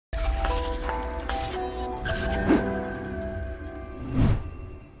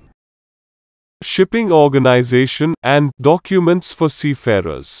shipping organization, and documents for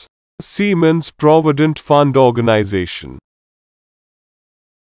seafarers. Seaman's Provident Fund Organization.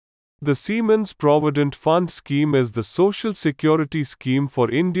 The Seaman's Provident Fund Scheme is the social security scheme for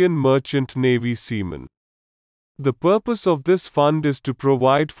Indian Merchant Navy seamen. The purpose of this fund is to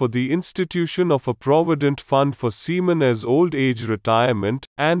provide for the institution of a provident fund for seamen as old age retirement,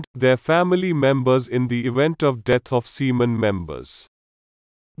 and their family members in the event of death of seamen members.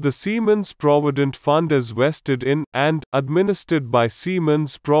 The Seaman's Provident Fund is vested in, and administered by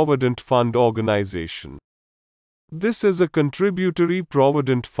Seaman's Provident Fund Organization. This is a contributory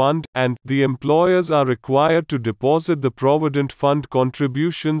provident fund, and the employers are required to deposit the provident fund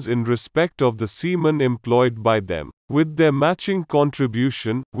contributions in respect of the seaman employed by them, with their matching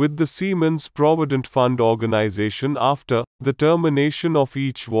contribution, with the Seaman's Provident Fund Organization after the termination of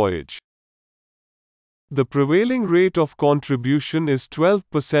each voyage. The prevailing rate of contribution is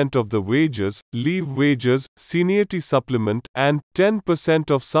 12% of the wages, leave wages, seniority supplement, and 10%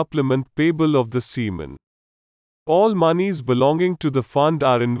 of supplement payable of the seaman. All monies belonging to the fund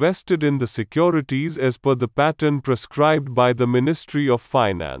are invested in the securities as per the pattern prescribed by the Ministry of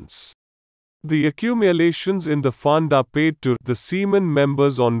Finance. The accumulations in the fund are paid to the seaman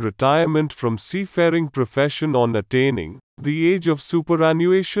members on retirement from seafaring profession on attaining the age of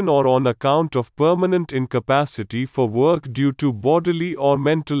superannuation or on account of permanent incapacity for work due to bodily or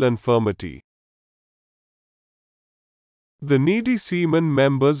mental infirmity. The needy seaman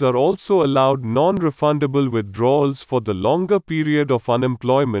members are also allowed non-refundable withdrawals for the longer period of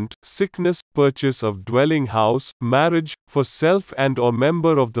unemployment, sickness, purchase of dwelling house, marriage, for self and or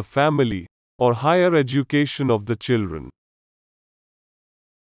member of the family, or higher education of the children.